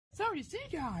you see,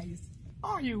 guys,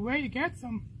 are you ready to get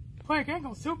some Play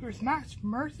Angle Super Smash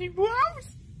Mercy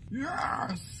Bros?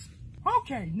 Yes!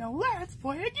 Okay, now let's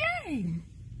play a game!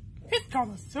 It's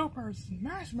called the Super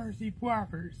Smash Mercy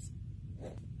Bros.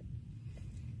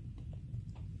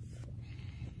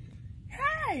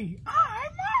 Hey,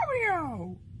 I'm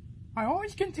Mario! I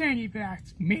always continue back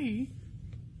to me.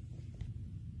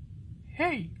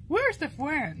 Hey, where's the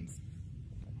friends?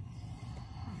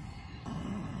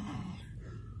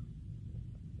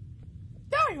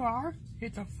 There you are!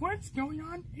 It's a Friends going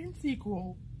on in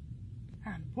sequel.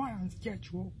 And one on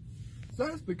schedule.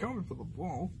 Says be coming for the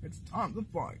ball. It's time to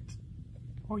fight.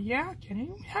 Oh yeah? Can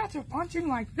you catch a punching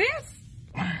like this?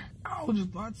 Ouch,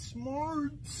 that's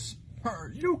smart.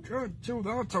 Hey, you can't do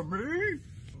that to me.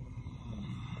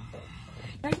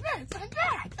 And this, and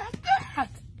that, and that!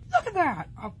 Look at that!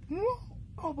 A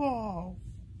ball.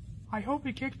 I hope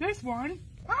you kick this one.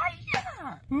 Ah,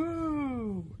 yeah!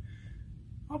 Ooh!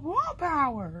 A ball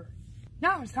power!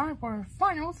 Now it's time for a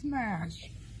final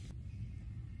smash.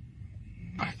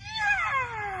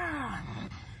 Yeah!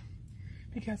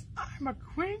 Because I'm a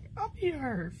queen of the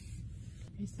earth.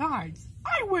 Besides,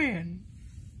 I win!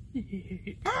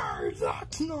 Hey,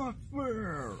 that's not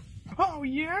fair! Oh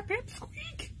yeah,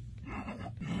 Pipsqueak?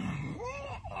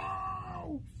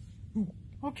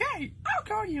 Okay, I'll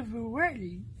call you if you're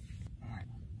ready.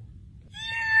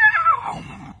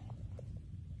 Yeah!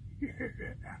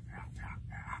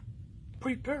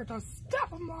 Prepare to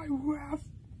step on my wrath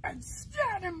and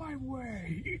stand in my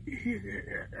way.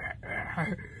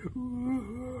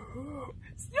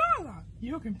 Starla,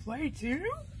 you can play too?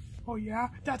 Oh yeah,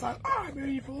 that's an I'm an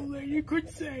evil lady could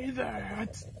say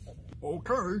that.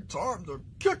 Okay, time to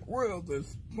get rid of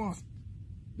this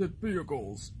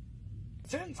vehicles.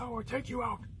 Since I will take you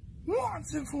out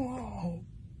once and for all.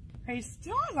 Hey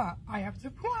Starla, I have a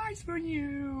surprise for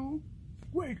you.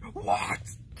 Wait,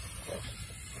 what?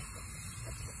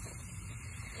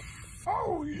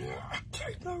 Oh yeah,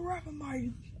 take the wrap of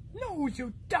my nose,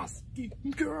 you dusty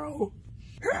girl.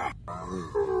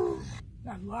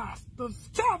 At last, the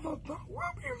stuff of the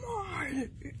will be mine.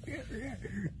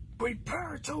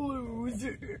 Prepare to lose.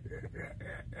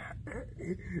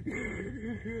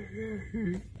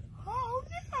 Oh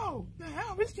no, the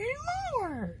help is getting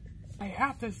lower. I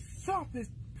have to solve this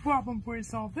problem before I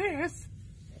solve this.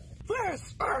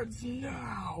 This ends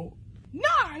now.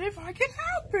 Not if I can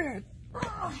help it.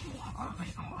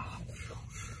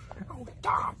 Oh,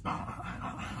 stop.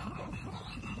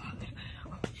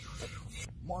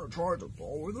 Wanna try to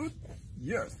fall with it?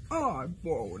 Yes, I'm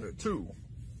falling it too.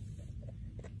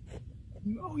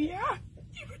 Oh yeah?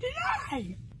 Even did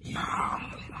I!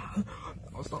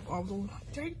 I'll stop. I'll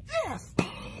take this!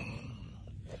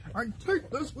 And take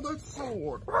this with a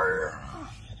sword!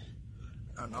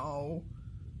 And I'll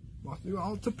knock you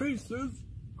out to pieces!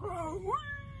 Oh,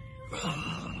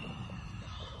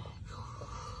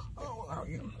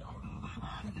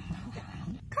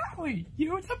 Chloe,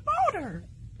 use a motor!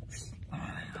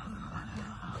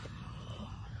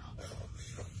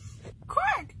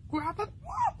 Quick, grab a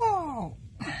ball!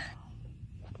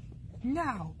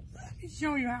 Now, let me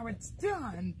show you how it's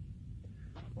done.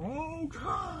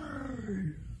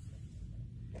 Okay!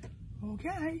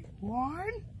 Okay,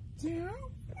 1, 2,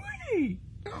 3!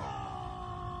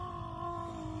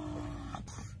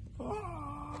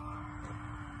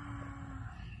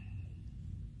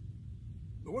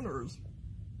 The winners!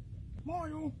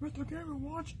 Mario, Mr. Game &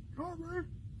 Watch, Kirby,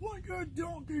 like a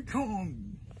Donkey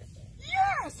Kong!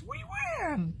 Yes, we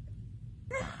win!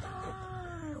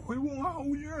 We won!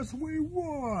 Oh yes, we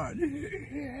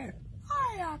won!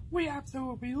 We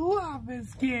absolutely love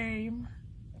this game.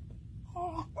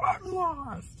 Oh, I'm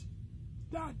lost!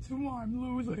 That's why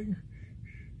I'm losing.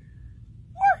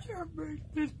 Why can't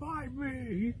make this by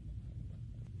me?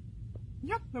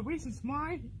 Yep, the reason's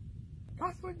why.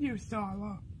 That's with you,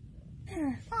 Starla.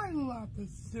 I love the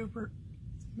Super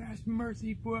Smash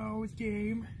Mercy Bros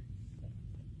game.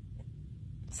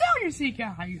 So you see,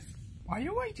 guys, are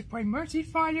you ready to play Mercy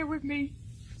Fighter with me?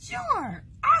 Sure,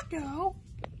 I'll go.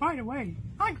 By the way,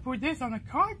 I can put this on a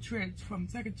cartridge from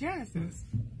Sega Genesis.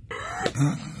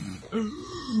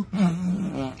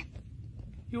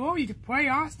 You ready to play,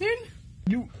 Austin?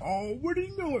 You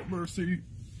already know it, Mercy.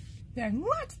 Then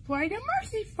let's play the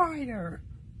Mercy Fighter.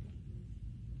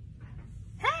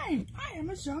 Hey, I am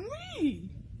a Chun-Li.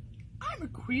 I'm a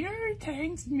queer who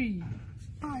tanks me.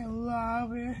 I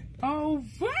love it. Oh,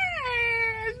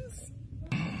 friends!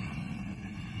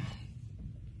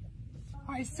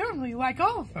 I certainly like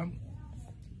all of them,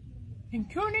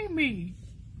 including me.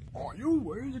 Are you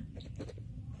ready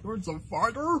towards a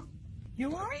fighter?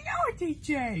 You already know it,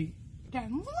 DJ.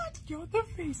 Then let's go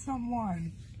defeat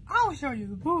someone. I'll show you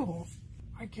the rules.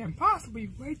 I can't possibly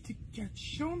wait to get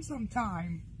shown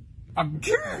sometime. A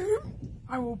game?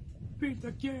 I will beat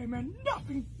the game and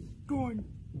nothing going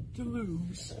to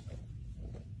lose.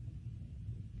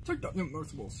 Take that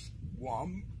immersible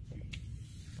swam.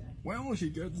 Well,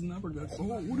 she never gets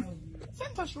old.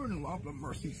 Since I sure love the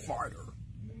Mercy Fighter.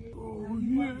 Oh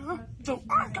yeah? So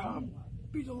I'm gonna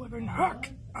beat the living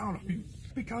heck out of you.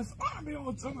 Because I'm the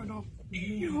ultimate of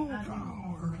evil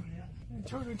power. And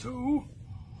turn into...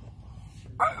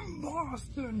 I'm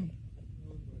Boston!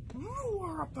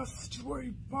 Ruler of the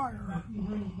Street Fighter!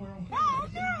 Oh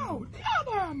no!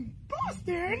 Not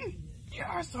Boston!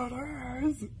 Yes it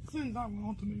is! Since I'm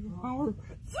ultimate power,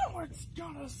 someone's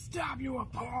gonna stab you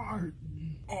apart!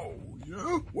 Oh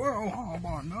yeah? Well, how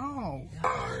about now?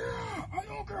 Oh yeah! I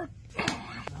don't get...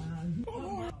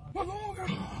 I don't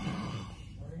get...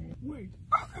 Wait,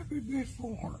 how could be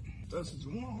before? This is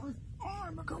why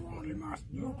I'm a karate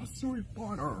master of the Street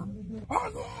Fighter.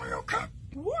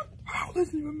 What? How does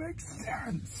it even make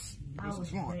sense? This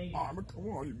is why I'm a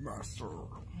karate master.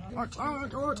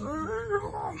 Attack!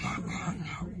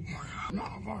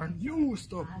 Now I use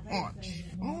the punch.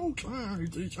 Okay,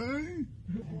 DJ.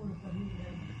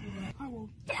 I will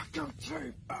knock your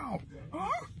teeth out.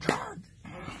 Okay.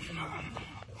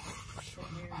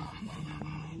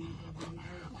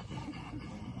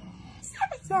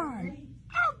 Step aside.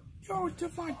 I'm going to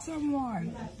fight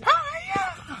someone. Hiya!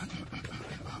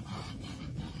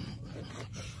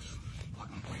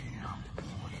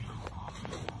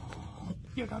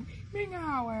 You can meet me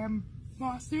now,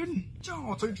 Boston.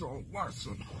 I'll teach you a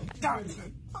lesson. That's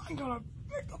it. I'm gonna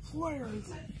make the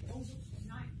players.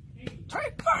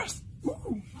 Take this!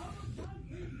 Ooh.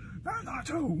 And that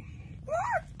too.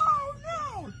 What? Oh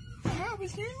no! The help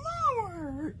is getting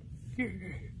lower!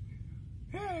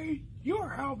 Hey, your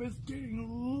help is getting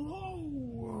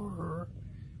lower.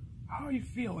 How are you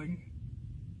feeling?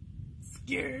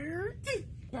 Scared?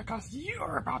 Because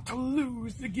you're about to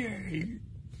lose the game.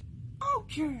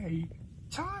 Okay,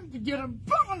 time to get a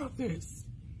bone of this.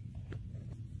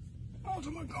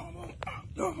 Ultimate combo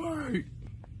activate!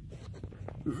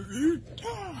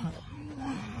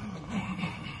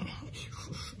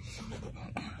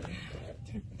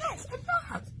 Yes, and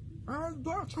that! And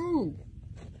that too!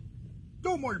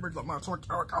 Don't worry about the master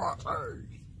karate!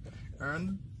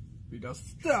 And we just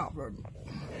stab him!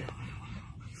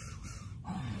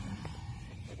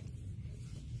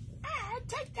 And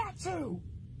take that too!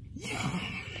 Yeah!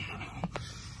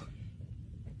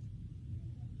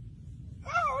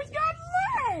 Oh, he's got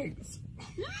legs!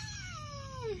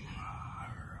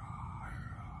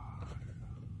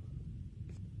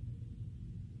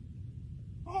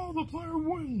 Oh, the player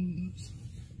wins!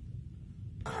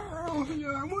 Oh,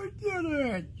 yeah, we did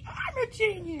it! I'm a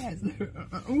genius!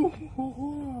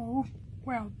 Ooh.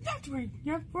 Well, that's what you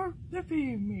get for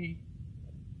defeating me.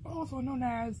 Also known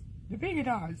as defeating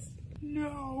us.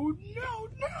 No!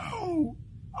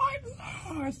 I'm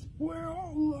lost! We're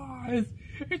all lost!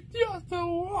 It's just the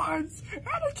ones!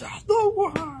 And it's just the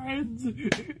ones!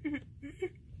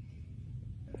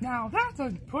 Now that's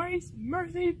a Praise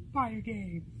Mercy Fighter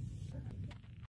game.